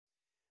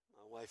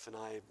wife and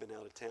I have been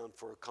out of town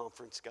for a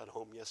conference, got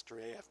home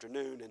yesterday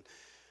afternoon, and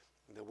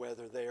the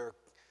weather there,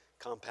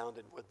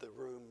 compounded with the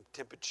room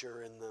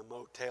temperature in the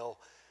motel,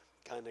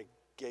 kind of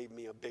gave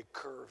me a big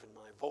curve in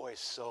my voice.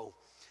 So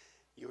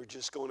you're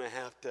just going to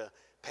have to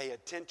pay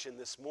attention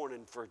this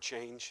morning for a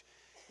change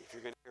if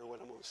you're going to hear what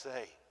I'm going to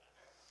say.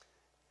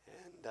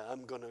 And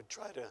I'm going to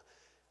try to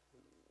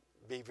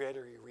be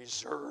very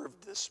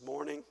reserved this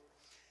morning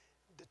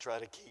to try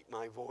to keep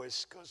my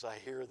voice, because I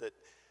hear that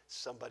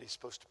somebody's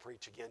supposed to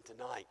preach again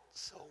tonight.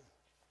 So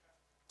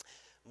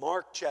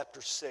Mark chapter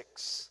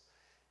 6,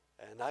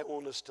 and I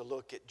want us to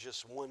look at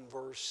just one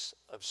verse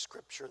of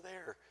scripture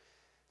there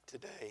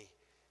today.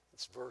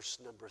 It's verse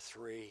number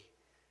 3. It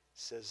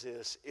says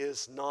this: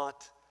 "Is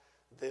not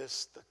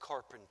this the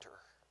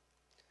carpenter,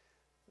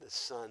 the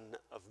son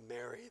of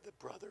Mary, the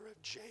brother of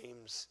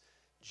James,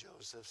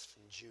 Joseph,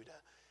 and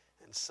Judah,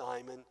 and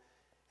Simon?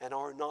 And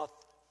are not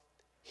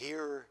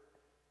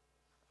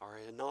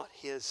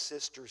his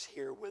sisters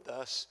here with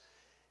us?"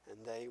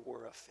 And they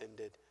were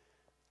offended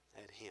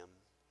at him.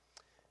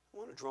 I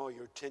want to draw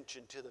your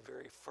attention to the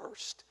very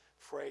first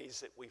phrase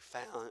that we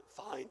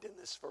find in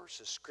this verse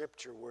of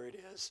scripture, where it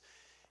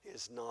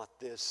is not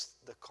this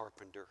the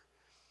carpenter?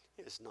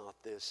 Is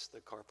not this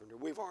the carpenter?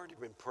 We've already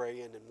been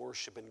praying and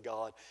worshiping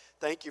God.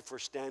 Thank you for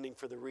standing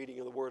for the reading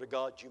of the Word of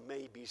God. You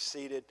may be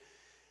seated.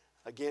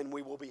 Again,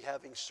 we will be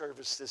having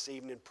service this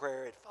evening,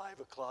 prayer at 5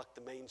 o'clock,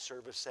 the main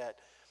service at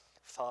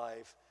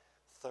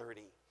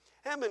 5:30.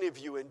 How many of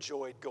you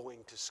enjoyed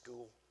going to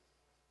school?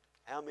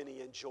 How many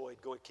enjoyed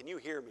going? Can you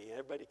hear me?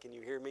 Everybody, can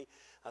you hear me?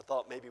 I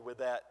thought maybe with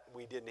that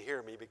we didn't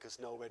hear me because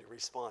nobody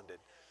responded.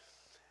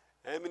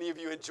 How many of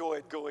you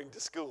enjoyed going to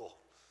school?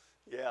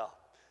 Yeah.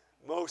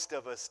 Most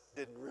of us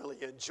didn't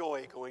really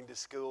enjoy going to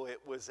school.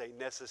 It was a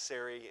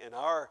necessary, in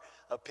our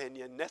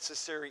opinion,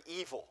 necessary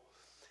evil.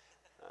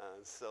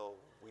 So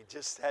we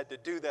just had to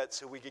do that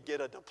so we could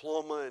get a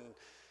diploma and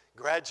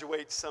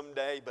graduate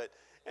someday. But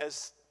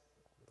as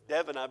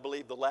Devin, I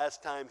believe the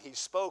last time he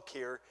spoke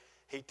here,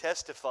 he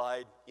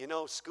testified,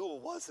 school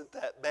wasn't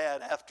that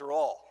bad after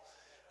all.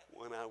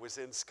 When I was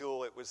in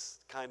school, it was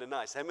kind of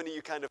nice. How many of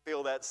you kind of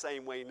feel that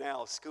same way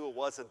now? School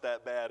wasn't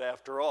that bad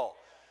after all.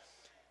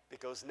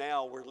 Because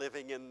now we're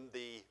living in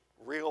the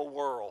real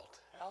world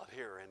out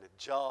here, and a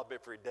job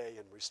every day,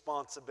 and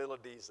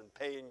responsibilities, and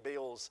paying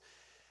bills,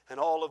 and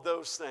all of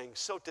those things.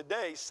 So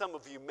today, some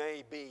of you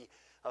may be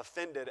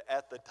offended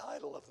at the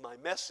title of my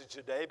message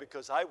today,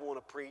 because I want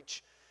to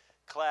preach,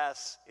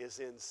 "Class is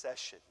in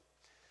session."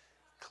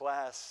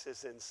 Class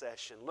is in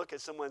session. Look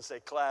at someone and say,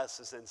 "Class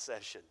is in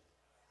session."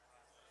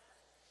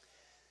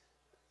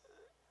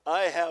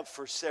 I have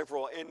for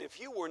several, and if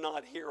you were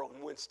not here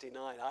on Wednesday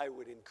night, I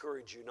would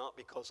encourage you, not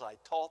because I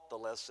taught the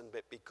lesson,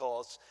 but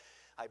because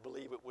I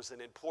believe it was an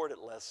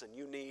important lesson.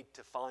 You need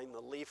to find the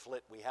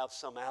leaflet. We have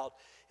some out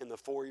in the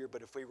foyer,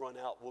 but if we run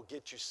out, we'll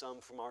get you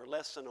some from our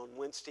lesson on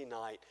Wednesday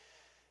night.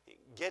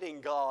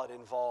 Getting God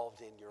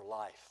involved in your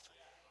life.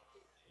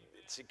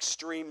 It's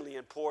extremely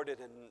important,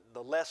 and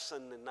the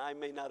lesson, and I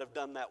may not have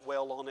done that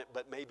well on it,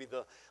 but maybe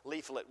the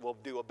leaflet will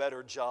do a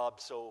better job.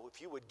 So if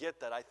you would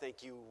get that, I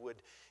think you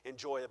would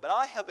enjoy it. But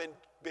I have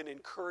been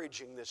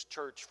encouraging this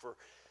church for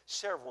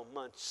several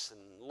months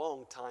and a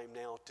long time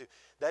now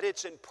that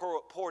it's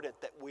important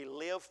that we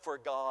live for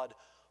God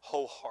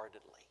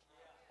wholeheartedly.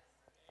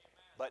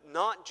 But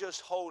not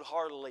just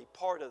wholeheartedly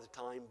part of the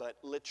time, but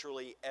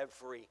literally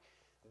every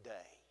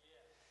day.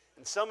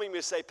 And some of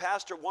you say,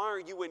 "Pastor, why are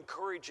you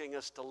encouraging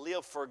us to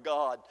live for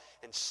God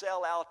and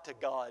sell out to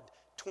God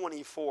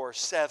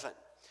 24/7?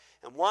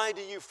 And why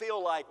do you feel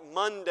like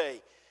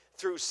Monday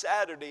through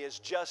Saturday is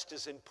just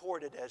as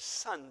important as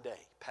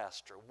Sunday,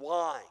 Pastor?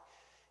 Why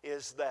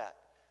is that?"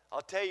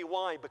 I'll tell you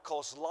why.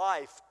 Because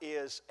life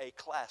is a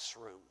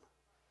classroom.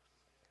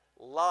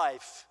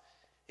 Life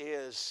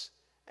is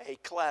a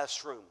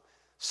classroom.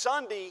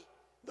 Sunday,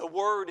 the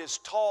Word is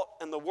taught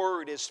and the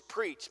Word is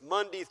preached.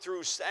 Monday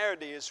through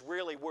Saturday is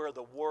really where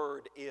the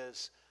Word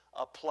is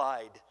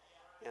applied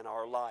in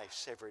our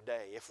lives every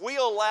day. If we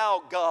allow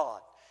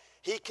God,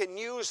 He can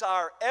use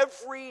our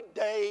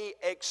everyday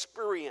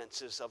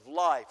experiences of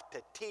life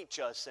to teach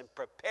us and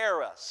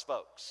prepare us,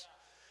 folks.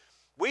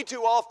 We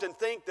too often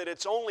think that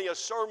it's only a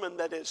sermon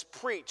that is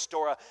preached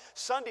or a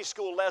Sunday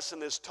school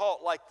lesson is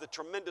taught, like the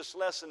tremendous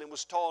lesson that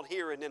was taught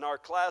here and in our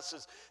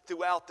classes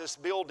throughout this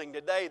building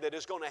today, that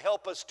is going to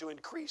help us to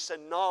increase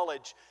in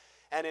knowledge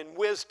and in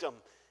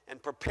wisdom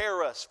and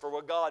prepare us for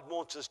what God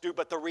wants us to do.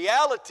 But the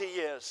reality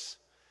is,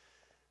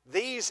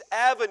 these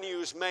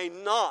avenues may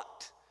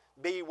not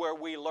be where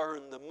we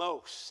learn the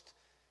most,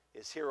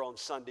 is here on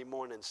Sunday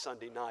morning,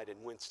 Sunday night,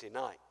 and Wednesday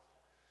night.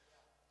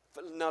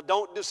 Now,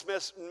 don't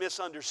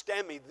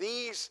misunderstand me.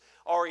 These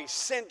are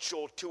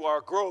essential to our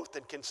growth.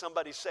 And can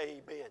somebody say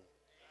amen?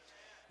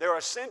 They're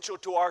essential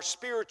to our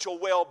spiritual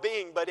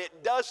well-being, but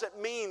it doesn't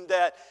mean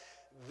that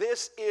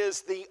this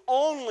is the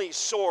only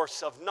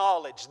source of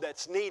knowledge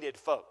that's needed,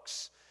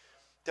 folks,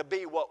 to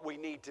be what we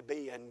need to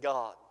be in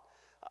God.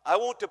 I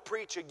want to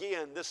preach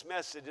again this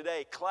message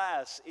today.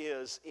 Class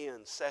is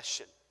in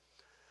session.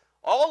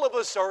 All of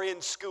us are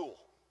in school.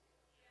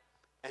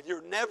 And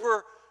you're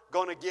never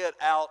going to get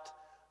out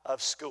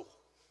of school.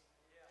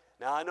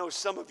 Now, I know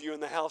some of you in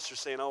the house are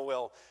saying, oh,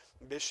 well,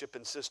 Bishop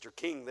and Sister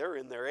King, they're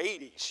in their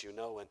 80s, you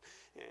know, and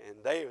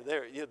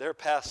they're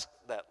past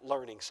that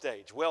learning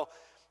stage. Well,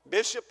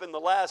 Bishop, in the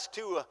last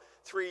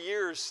 3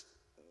 years,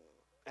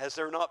 has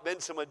there not been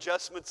some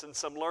adjustments and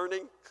some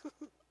learning?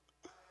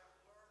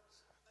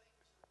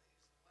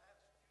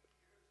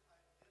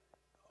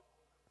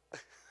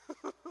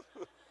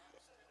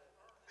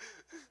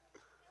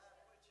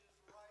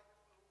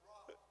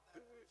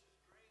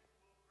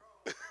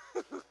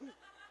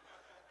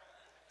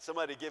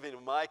 Somebody give him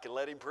a mic and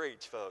let him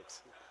preach,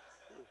 folks.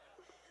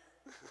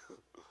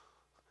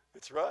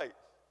 It's right.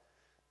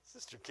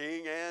 Sister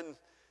King and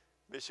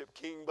Bishop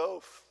King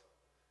both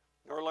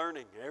are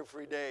learning.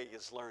 Every day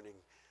is learning.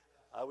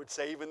 I would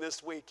say even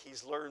this week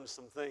he's learned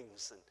some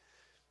things. And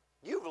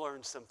you've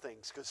learned some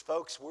things because,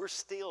 folks, we're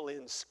still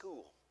in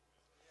school.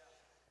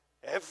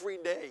 Every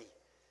day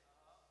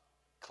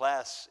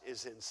class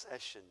is in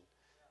session.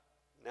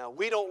 Now,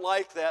 we don't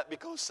like that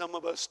because some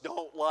of us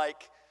don't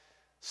like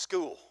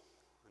school.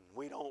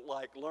 We don't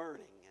like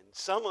learning. And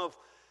some of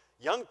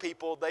young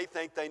people, they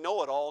think they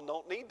know it all and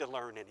don't need to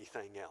learn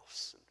anything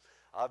else.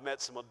 And I've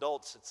met some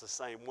adults, it's the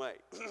same way.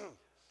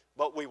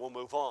 But we will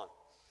move on.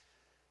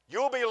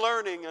 You'll be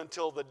learning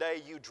until the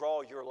day you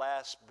draw your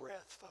last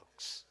breath,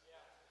 folks.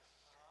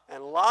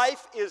 And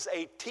life is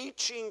a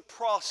teaching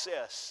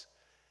process.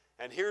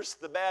 And here's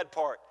the bad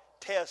part.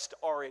 Tests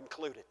are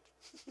included.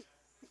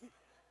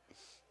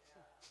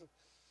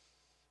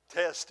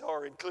 Tests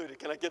are included.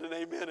 Can I get an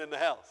amen in the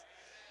house?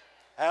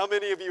 How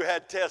many of you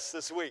had tests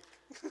this week?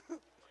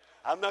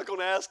 I'm not going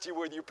to ask you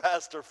whether you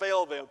passed or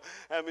failed them.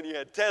 How many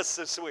had tests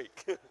this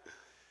week?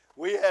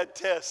 We had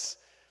tests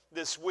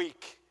this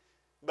week.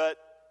 But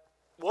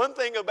one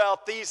thing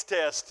about these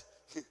tests,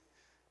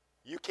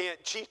 you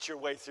can't cheat your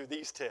way through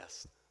these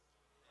tests.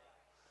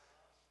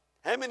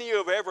 How many of you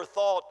have ever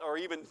thought or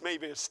even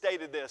maybe have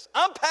stated this,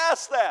 I'm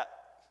past that,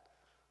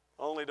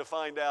 only to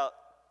find out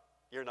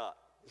you're not?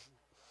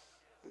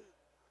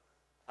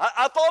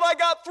 I thought I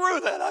got through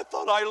that. I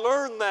thought I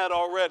learned that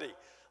already,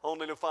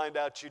 only to find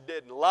out you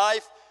didn't.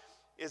 Life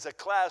is a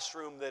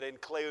classroom that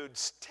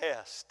includes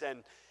tests.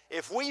 And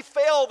if we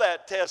fail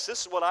that test,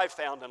 this is what I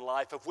found in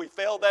life. If we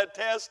fail that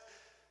test,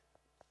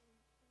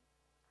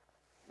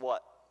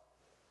 what?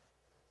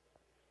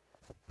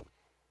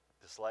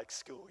 Just like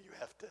school, you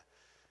have to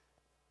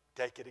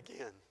take it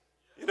again.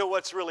 You know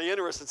what's really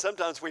interesting?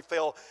 Sometimes we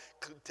fail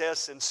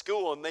tests in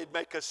school and they'd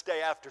make us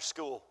stay after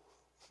school.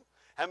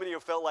 How many of you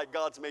felt like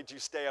God's made you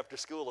stay after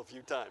school a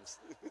few times?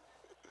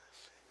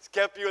 He's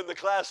kept you in the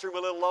classroom a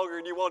little longer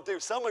than you want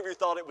to. Some of you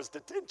thought it was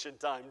detention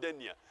time,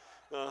 didn't you?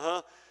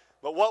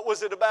 But what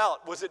was it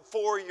about? Was it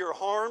for your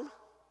harm? No.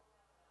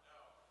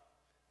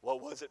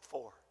 What was it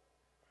for?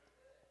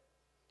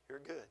 You're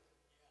good.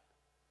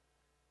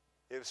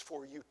 It was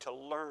for you to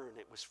learn.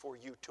 It was for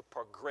you to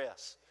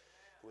progress.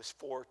 It was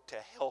to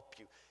help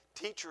you.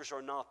 Teachers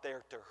are not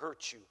there to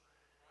hurt you.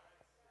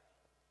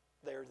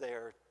 They're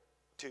there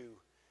to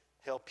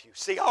help you.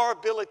 See, our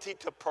ability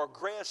to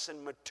progress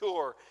and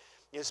mature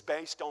is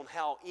based on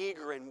how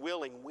eager and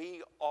willing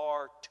we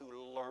are to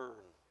learn.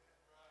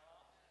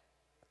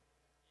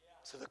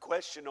 So the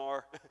question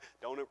are,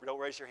 don't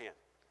raise your hand.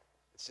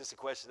 It's just a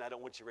question. I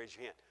don't want you to raise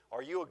your hand.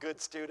 Are you a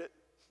good student?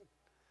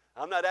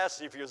 I'm not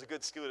asking if you was a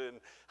good student in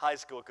high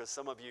school because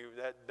some of you,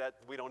 that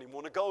we don't even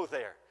want to go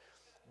there.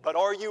 But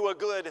are you a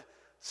good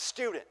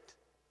student?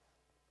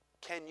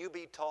 Can you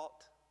be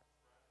taught?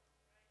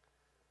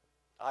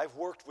 I've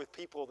worked with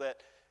people that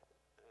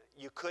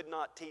you could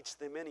not teach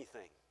them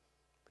anything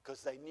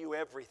because they knew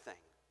everything.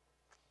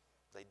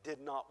 They did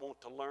not want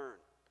to learn.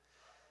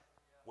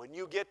 When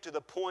you get to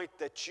the point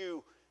that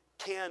you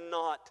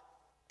cannot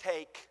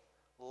take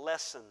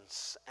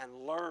lessons and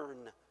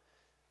learn,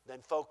 then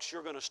folks,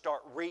 you're going to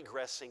start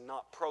regressing,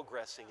 not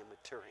progressing and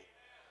maturing.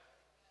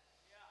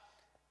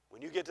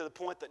 When you get to the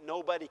point that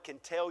nobody can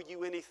tell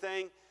you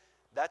anything,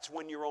 that's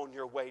when you're on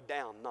your way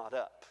down, not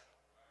up.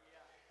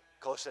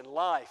 Because in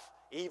life,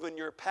 even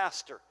your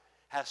pastor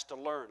has to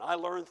learn. I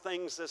learned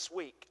things this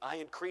week. I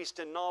increased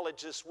in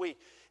knowledge this week.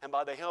 And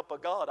by the help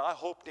of God, I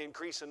hope to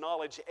increase in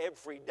knowledge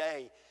every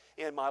day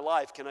in my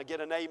life. Can I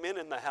get an amen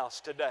in the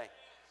house today?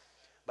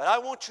 But I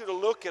want you to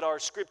look at our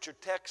scripture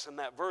text in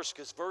that verse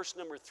because verse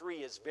number 3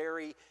 is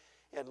very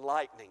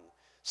enlightening.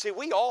 See,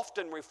 we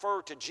often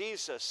refer to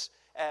Jesus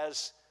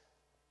as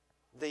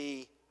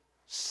the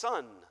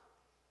son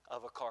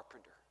of a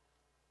carpenter.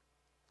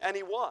 And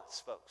he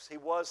was, folks. He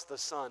was the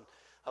son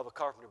of a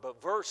carpenter.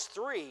 But verse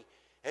 3,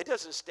 it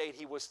doesn't state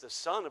he was the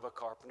son of a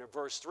carpenter.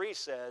 Verse 3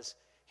 says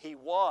he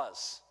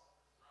was.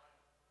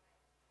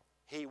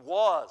 He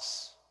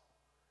was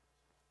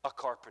a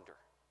carpenter.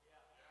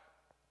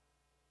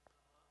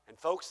 And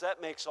folks,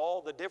 that makes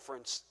all the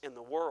difference in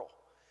the world.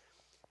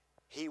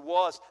 He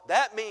was.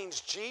 That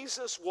means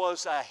Jesus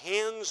was a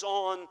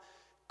hands-on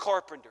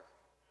carpenter.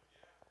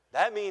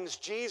 That means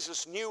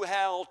Jesus knew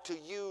how to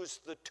use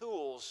the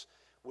tools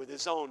with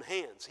his own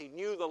hands. He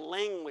knew the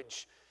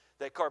language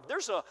that carpenter.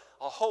 There's a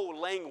whole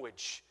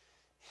language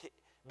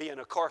being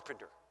a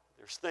carpenter.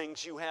 There's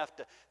things you have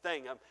to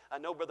think. I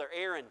know Brother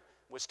Aaron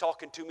was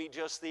talking to me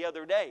just the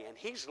other day, and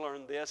he's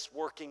learned this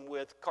working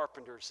with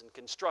carpenters and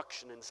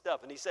construction and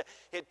stuff. And he said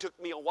it took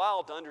me a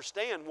while to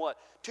understand what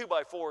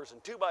 2x4s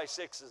and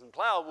 2x6s and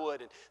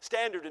plywood and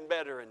standard and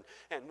better and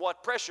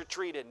what pressure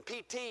treated and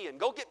PT and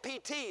go get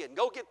PT and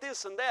go get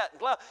this and that.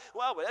 And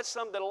well, but that's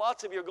something that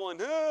lots of you are going,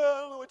 I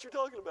don't know what you're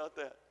talking about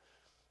that.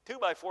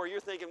 2x4, you're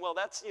thinking, well,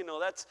 that's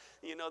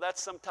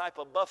some type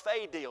of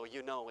buffet deal,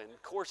 in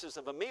courses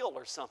of a meal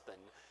or something.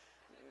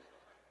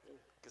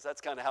 Because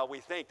that's kind of how we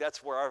think.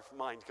 That's where our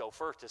minds go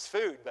first is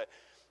food. But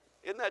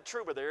isn't that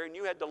true, Brother? And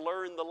you had to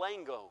learn the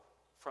lingo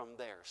from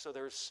there. So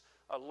there's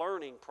a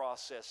learning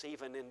process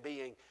even in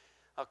being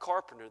a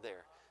carpenter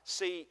there.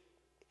 See,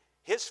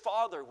 his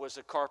father was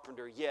a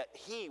carpenter, yet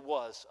he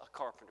was a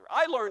carpenter.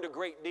 I learned a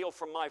great deal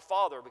from my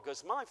father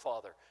because my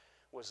father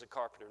was a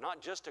carpenter.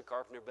 Not just a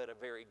carpenter, but a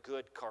very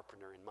good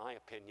carpenter, in my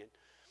opinion.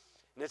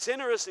 And it's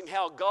interesting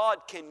how God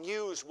can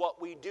use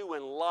what we do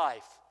in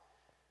life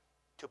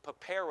to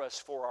prepare us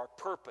for our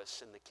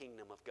purpose in the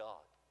kingdom of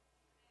God.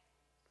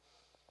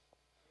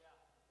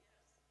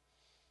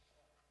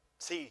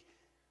 See,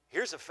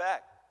 here's a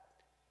fact.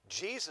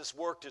 Jesus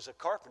worked as a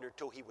carpenter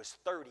till he was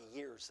 30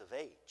 years of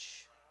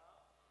age.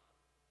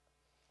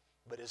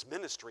 But his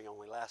ministry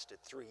only lasted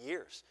 3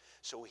 years.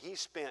 So he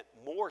spent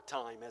more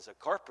time as a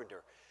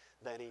carpenter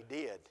than he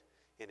did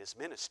in his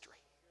ministry.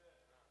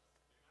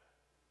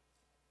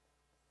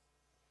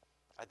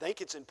 I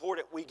think it's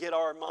important we get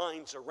our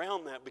minds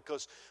around that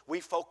because we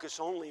focus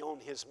only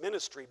on his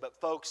ministry. But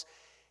folks,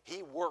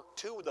 he worked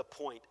to the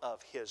point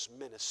of his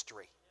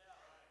ministry.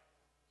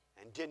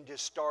 And didn't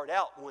just start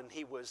out when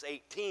he was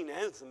 18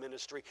 as the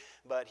ministry,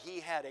 but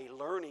he had a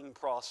learning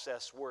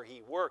process where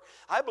he worked.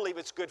 I believe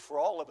it's good for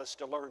all of us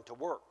to learn to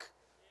work.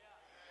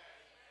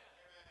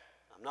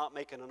 I'm not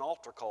making an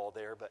altar call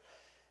there, but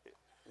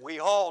we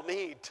all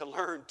need to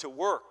learn to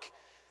work.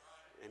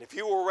 And if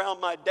you were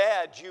around my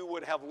dad, you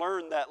would have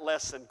learned that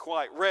lesson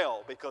quite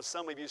well because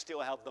some of you still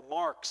have the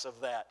marks of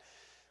that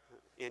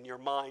in your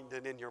mind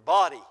and in your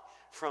body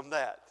from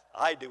that.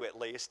 I do at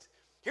least.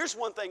 Here's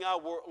one thing I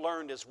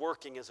learned as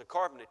working as a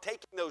carpenter.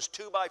 Taking those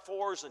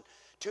 2x4s and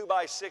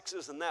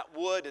 2x6s and that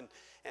wood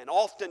and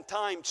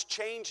oftentimes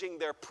changing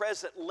their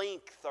present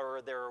length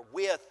or their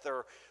width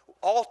or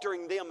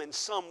altering them in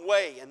some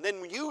way and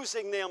then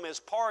using them as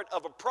part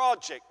of a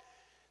project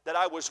that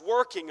I was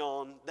working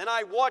on, then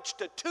I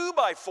watched a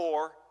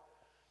 2x4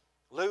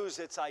 lose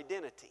its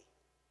identity.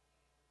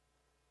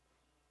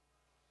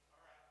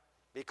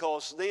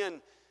 Because then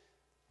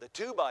the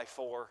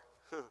 2x4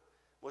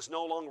 was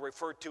no longer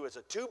referred to as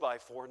a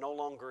 2x4, no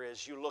longer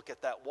as you look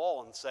at that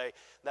wall and say,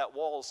 that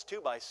wall's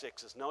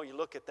 2x6s. No, you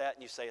look at that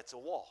and you say it's a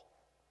wall.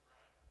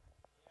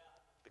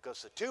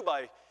 Because the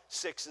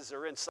 2x6s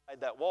are inside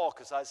that wall,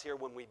 because I was here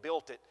when we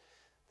built it.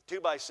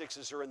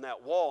 2x6s are in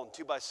that wall,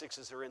 and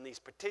 2x6s are in these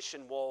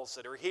partition walls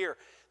that are here.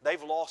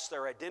 They've lost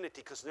their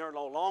identity because they're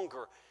no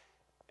longer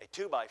a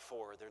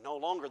 2x4. They're no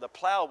longer the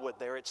plywood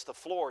there. It's the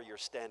floor you're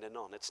standing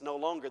on. It's no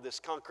longer this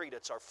concrete.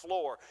 It's our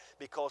floor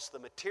because the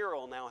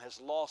material now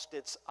has lost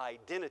its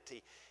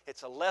identity.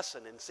 It's a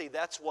lesson. And see,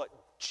 that's what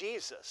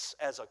Jesus,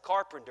 as a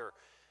carpenter,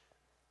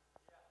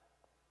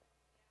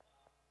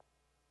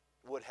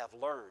 would have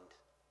learned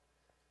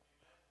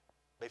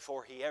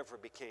before he ever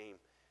became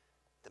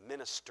the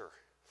minister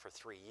for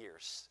 3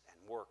 years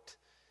and worked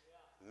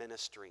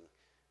ministering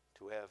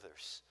to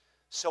others.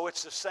 So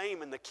it's the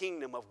same in the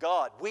kingdom of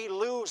God. We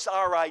lose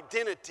our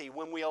identity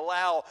when we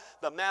allow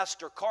the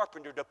master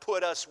carpenter to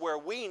put us where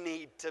we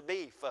need to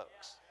be,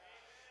 folks.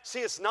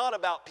 See, it's not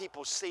about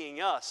people seeing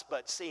us,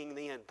 but seeing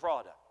the end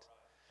product.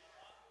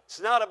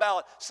 It's not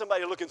about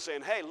somebody looking and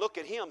saying, hey, look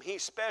at him,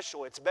 he's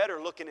special. It's better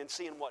looking and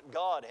seeing what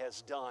God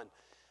has done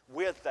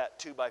with that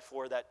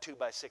 2x4, that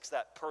 2x6,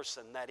 that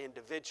person, that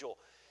individual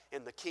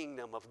in the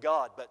kingdom of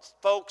God. But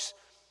folks,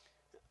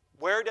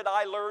 where did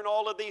I learn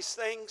all of these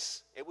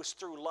things? It was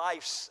through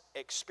life's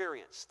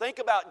experience. Think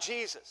about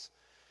Jesus.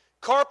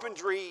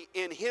 Carpentry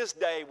in his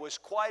day was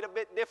quite a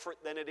bit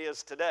different than it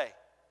is today.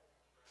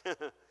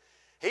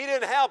 He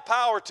didn't have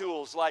power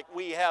tools like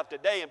we have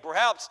today, and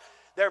perhaps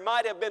there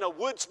might have been a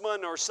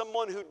woodsman or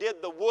someone who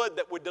did the wood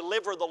that would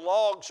deliver the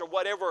logs or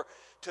whatever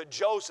to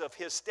Joseph,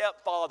 his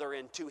stepfather,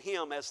 and to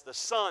him as the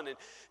son. And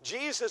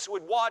Jesus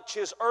would watch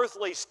his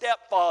earthly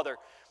stepfather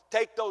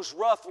take those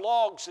rough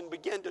logs and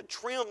begin to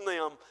trim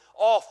them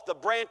off the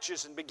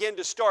branches and begin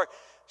to start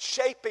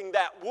shaping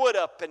that wood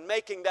up and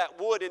making that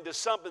wood into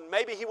something.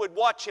 Maybe he would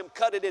watch him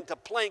cut it into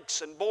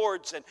planks and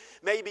boards and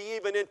maybe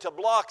even into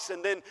blocks.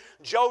 And then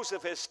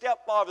Joseph, his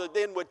stepfather,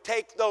 then would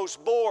take those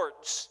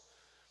boards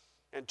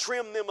and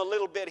trim them a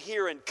little bit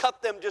here and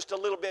cut them just a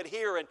little bit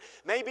here and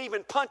maybe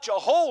even punch a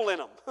hole in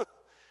them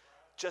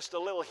just a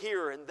little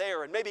here and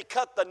there, and maybe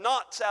cut the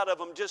knots out of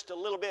them just a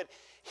little bit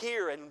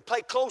here, and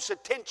pay close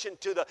attention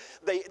to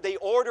the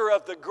order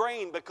of the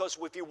grain, because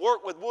if you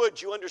work with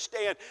wood, you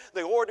understand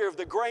the order of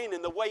the grain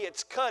and the way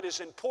it's cut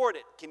is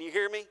important. Can you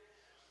hear me?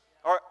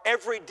 Or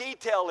every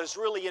detail is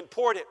really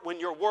important when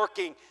you're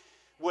working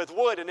with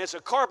wood. And as a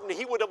carpenter,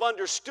 he would have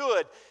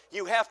understood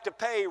you have to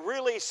pay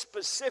really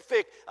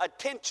specific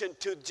attention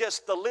to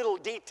just the little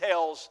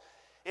details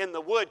in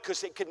the wood,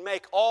 because it can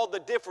make all the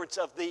difference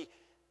of the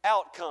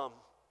outcome.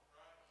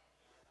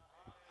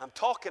 I'm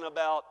talking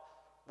about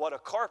what a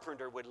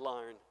carpenter would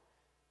learn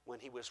when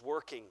he was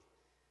working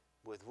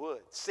with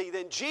wood. See,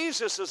 then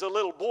Jesus as a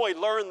little boy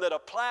learned that a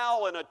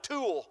plow and a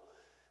tool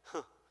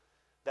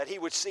that he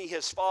would see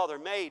his father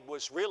made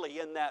was really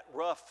in that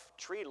rough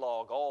tree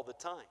log all the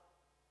time.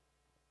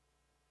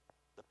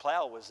 The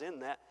plow was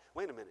in that.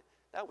 Wait a minute,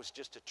 that was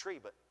just a tree,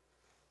 but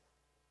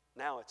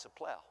now it's a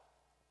plow.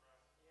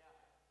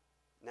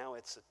 Now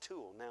it's a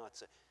tool. Now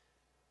it's a...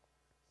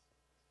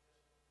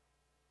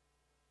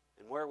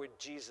 And where would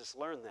Jesus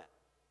learn that?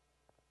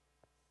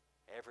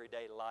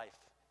 Everyday life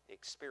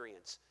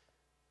experience.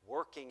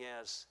 Working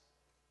as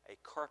a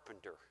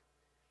carpenter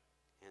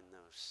in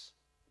those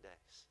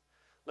days.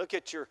 Look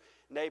at your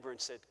neighbor and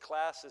say,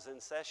 class is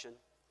in session.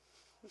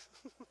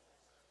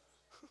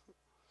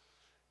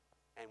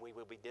 And we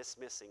will be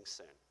dismissing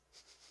soon.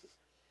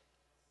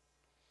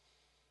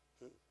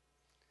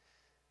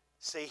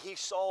 See, he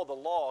saw the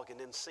log and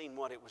then seen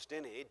what it was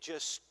doing. It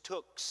just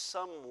took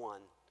someone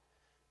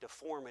to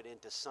form it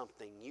into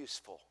something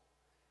useful.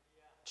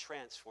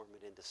 Transform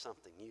it into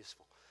something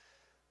useful.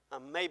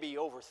 I'm maybe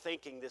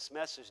overthinking this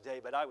message today,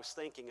 but I was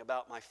thinking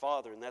about my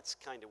father, and that's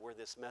kind of where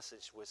this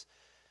message was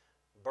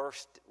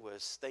birthed,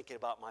 was thinking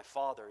about my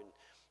father. And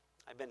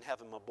I've been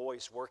having my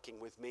boys working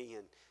with me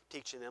and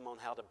teaching them on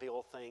how to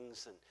build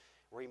things and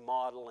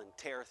remodel and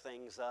tear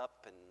things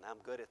up, and I'm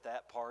good at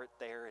that part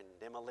there, and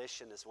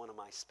demolition is one of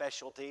my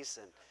specialties,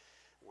 and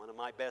one of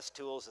my best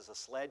tools is a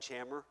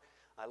sledgehammer.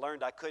 I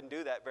learned I couldn't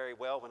do that very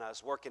well when I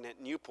was working at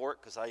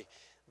Newport, because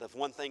the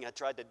one thing I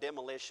tried to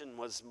demolished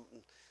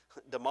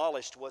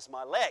was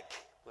my leg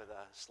with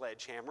a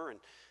sledgehammer, and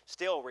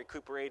still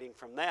recuperating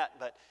from that.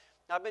 But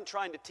I've been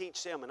trying to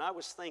teach them, and I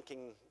was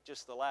thinking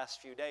just the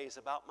last few days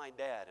about my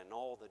dad and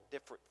all the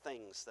different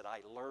things that I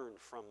learned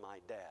from my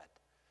dad.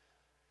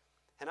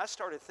 And I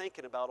started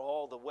thinking about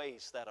all the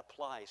ways that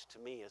applies to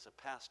me as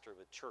a pastor of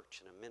a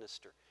church and a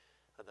minister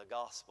of the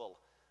gospel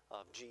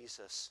of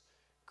Jesus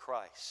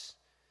Christ.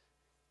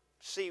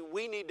 See,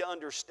 we need to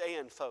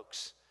understand,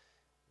 folks,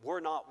 we're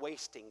not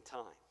wasting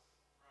time.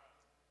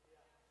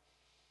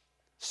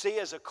 See,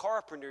 as a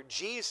carpenter,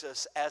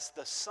 Jesus, as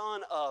the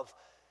son of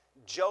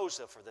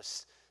Joseph, or the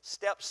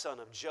stepson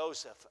of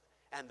Joseph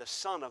and the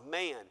Son of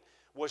Man,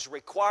 was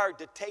required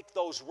to take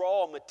those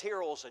raw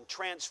materials and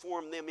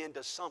transform them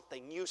into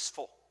something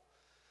useful.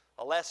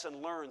 A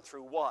lesson learned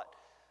through what?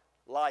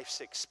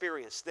 Life's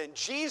experience. Then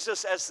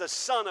Jesus, as the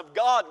Son of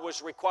God,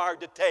 was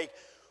required to take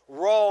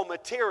raw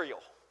material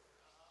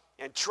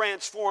and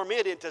transform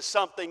it into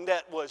something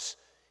that was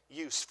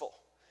useful.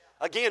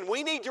 Again,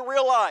 we need to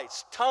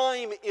realize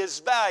time is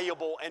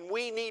valuable, and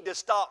we need to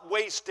stop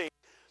wasting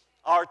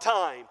our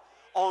time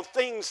on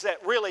things that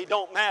really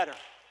don't matter.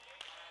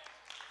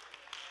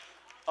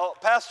 Oh,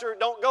 Pastor,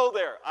 don't go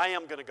there. I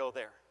am going to go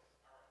there.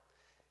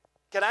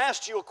 Can I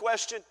ask you a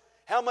question?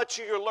 How much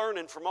are you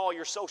learning from all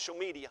your social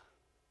media?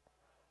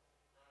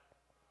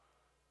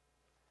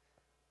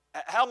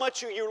 How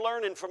much are you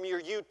learning from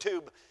your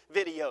YouTube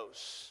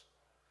videos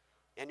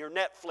and your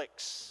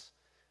Netflix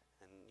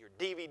and your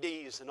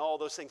DVDs and all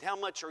those things? How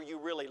much are you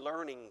really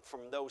learning from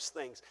those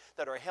things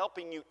that are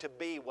helping you to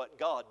be what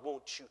God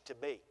wants you to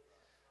be?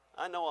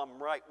 I know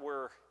I'm right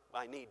where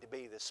I need to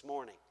be this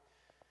morning,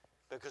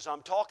 because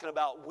I'm talking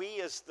about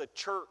we as the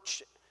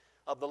church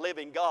of the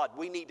living God,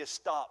 we need to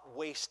stop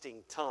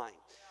wasting time.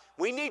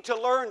 We need to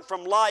learn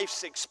from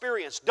life's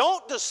experience.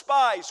 Don't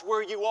despise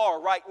where you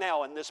are right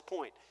now in this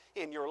point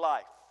in your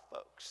life,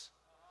 folks.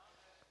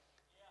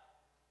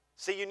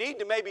 See, you need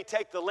to maybe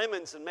take the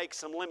lemons and make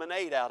some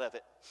lemonade out of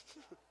it.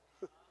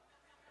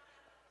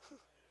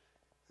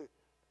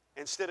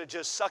 Instead of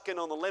just sucking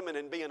on the lemon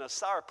and being a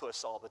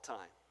sourpuss all the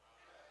time.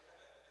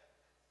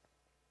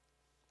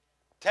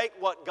 Take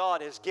what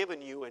God has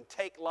given you and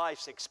take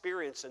life's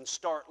experience and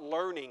start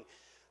learning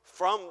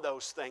from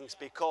those things,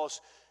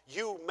 because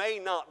you may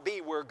not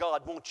be where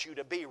God wants you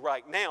to be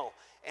right now.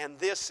 And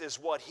this is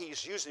what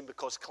He's using,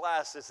 because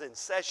class is in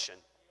session,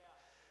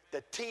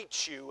 to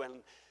teach you and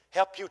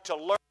help you to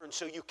learn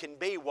so you can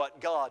be what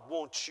God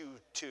wants you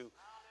to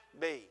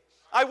be.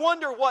 I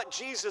wonder what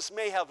Jesus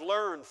may have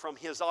learned from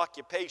His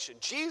occupation.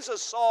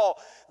 Jesus saw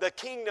the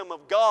kingdom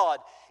of God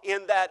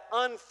in that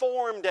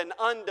unformed and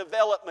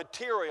undeveloped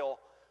material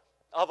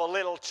of a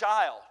little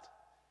child.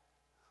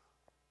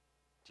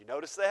 Do you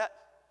notice that?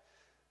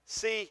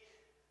 See,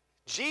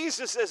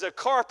 Jesus as a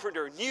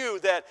carpenter knew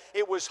that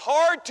it was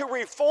hard to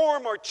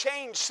reform or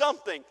change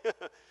something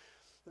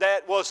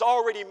that was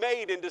already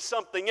made into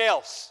something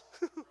else.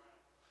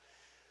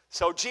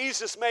 So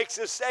Jesus makes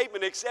this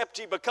statement, except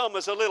ye become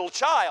as a little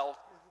child,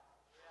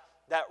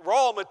 that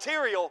raw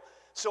material,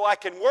 so I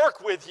can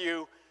work with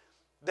you,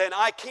 then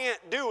I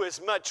can't do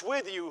as much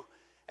with you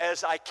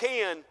as I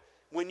can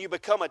when you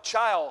become a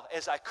child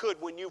as I could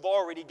when you've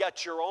already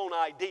got your own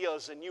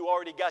ideas and you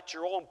already got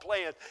your own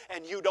plans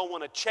and you don't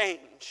want to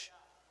change.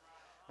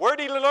 Where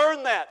did he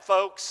learn that,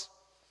 folks?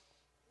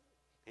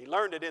 He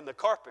learned it in the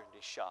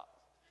carpenter's shop.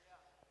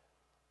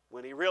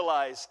 When he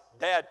realized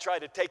Dad tried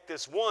to take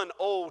this one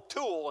old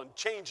tool and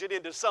change it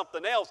into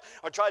something else,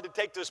 or tried to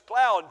take this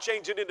plow and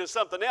change it into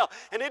something else,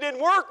 and it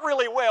didn't work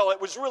really well.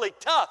 It was really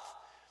tough.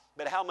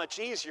 But how much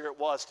easier it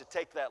was to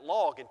take that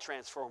log and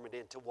transform it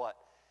into what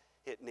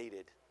it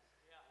needed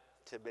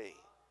to be.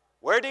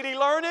 Where did he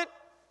learn it?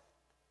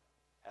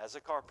 As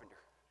a carpenter.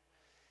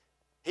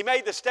 He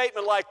made the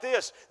statement like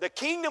this: the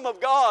kingdom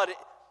of God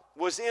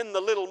was in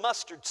the little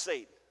mustard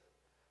seed.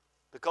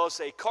 Because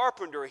a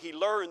carpenter, he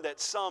learned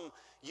that some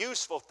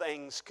useful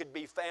things could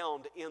be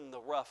found in the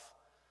rough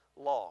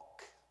log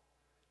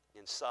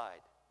inside.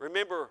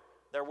 Remember,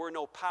 there were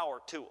no power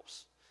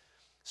tools.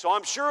 So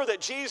I'm sure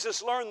that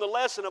Jesus learned the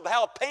lesson of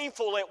how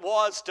painful it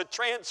was to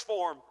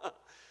transform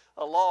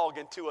a log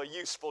into a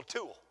useful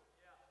tool.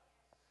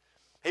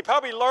 He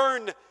probably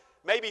learned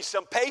maybe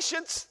some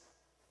patience.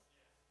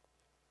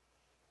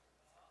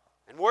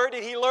 And where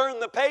did he learn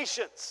the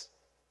patience?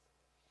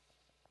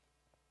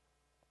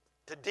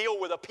 To deal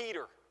with a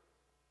Peter.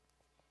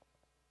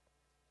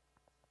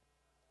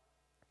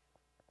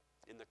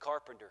 In the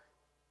carpenter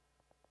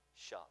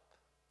shop.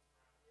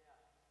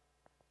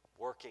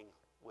 Working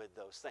with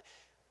those things.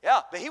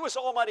 Yeah, but he was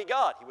Almighty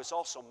God. He was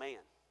also man.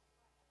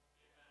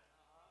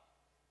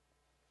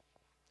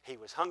 He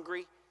was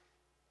hungry.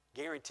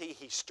 Guarantee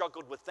he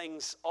struggled with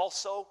things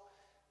also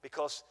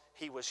because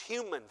he was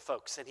human,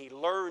 folks, and he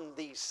learned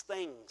these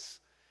things.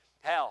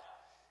 How?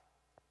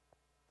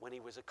 When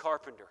he was a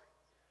carpenter.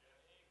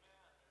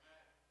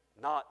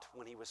 Not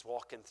when he was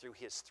walking through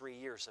his 3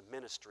 years of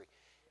ministry,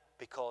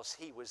 because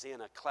he was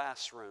in a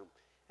classroom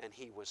and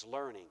he was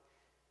learning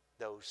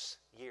those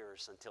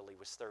years until he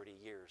was 30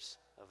 years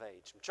of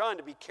age. I'm trying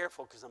to be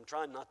careful because I'm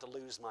trying not to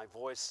lose my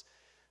voice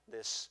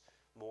this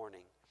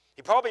morning.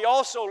 He probably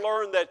also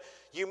learned that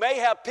you may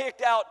have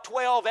picked out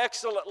 12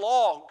 excellent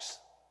logs.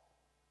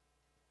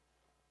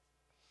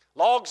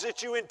 Logs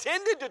that you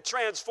intended to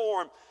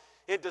transform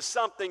into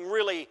something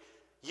really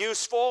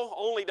useful,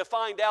 only to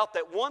find out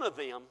that one of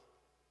them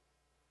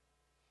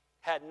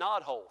had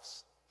knot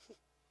holes.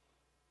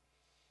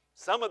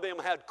 Some of them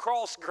had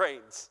cross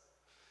grains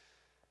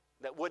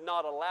that would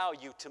not allow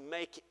you to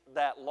make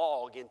that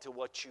log into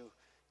what you,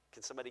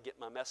 can somebody get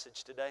my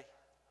message today?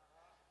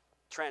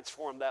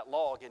 Transform that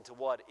log into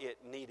what it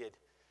needed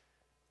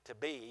to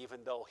be, even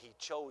though he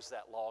chose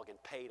that log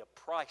and paid a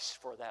price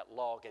for that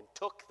log and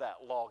took that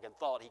log and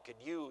thought he could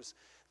use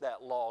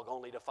that log,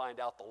 only to find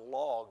out the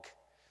log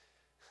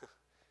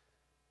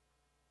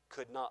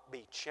could not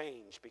be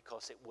changed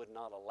because it would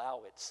not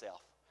allow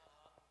itself.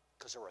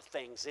 Because there were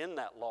things in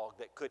that log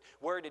that could.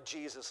 Where did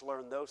Jesus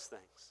learn those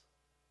things?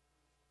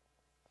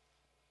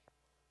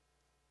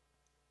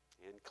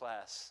 In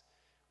class,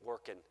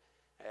 working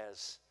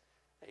as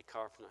a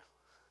carpenter.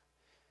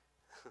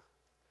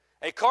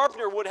 A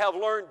carpenter would have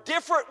learned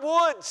different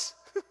woods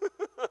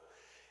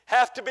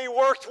have to be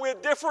worked with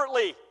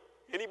differently.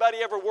 Anybody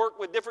ever worked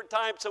with different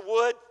types of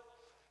wood?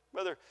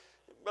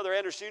 Brother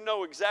Anderson, you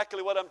know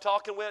exactly what I'm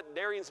talking with.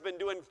 Darian's been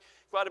doing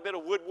quite a bit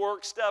of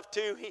woodwork stuff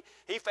too.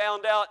 He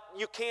found out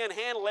you can't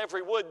handle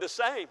every wood the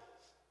same.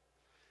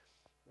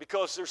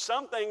 Because there's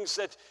some things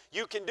that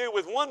you can do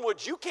with one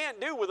wood you can't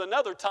do with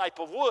another type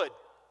of wood.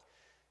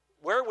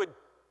 Where would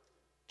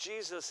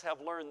Jesus have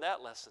learned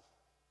that lesson?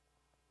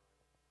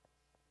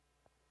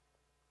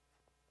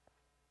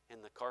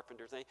 In the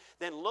carpenter thing.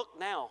 Then look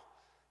now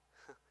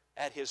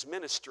at his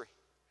ministry.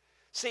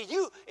 See,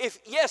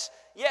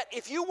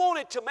 if you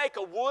wanted to make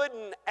a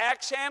wooden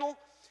axe handle,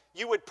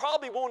 you would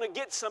probably want to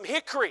get some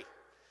hickory,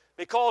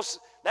 because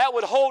that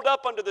would hold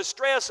up under the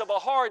stress of a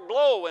hard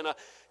blow, and a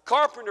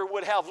carpenter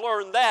would have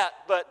learned that.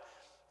 But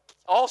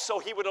also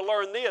he would have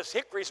learned this: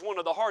 hickory is one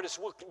of the hardest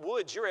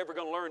woods you're ever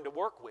going to learn to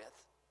work with.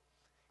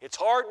 It's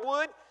hard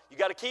wood. You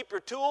got to keep your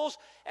tools,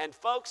 and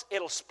folks,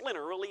 it'll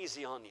splinter real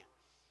easy on you.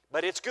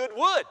 But it's good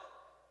wood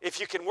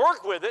if you can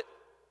work with it.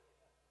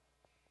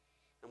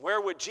 And where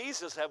would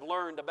Jesus have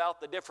learned about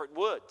the different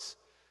woods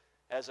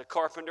as a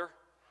carpenter?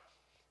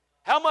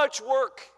 How much work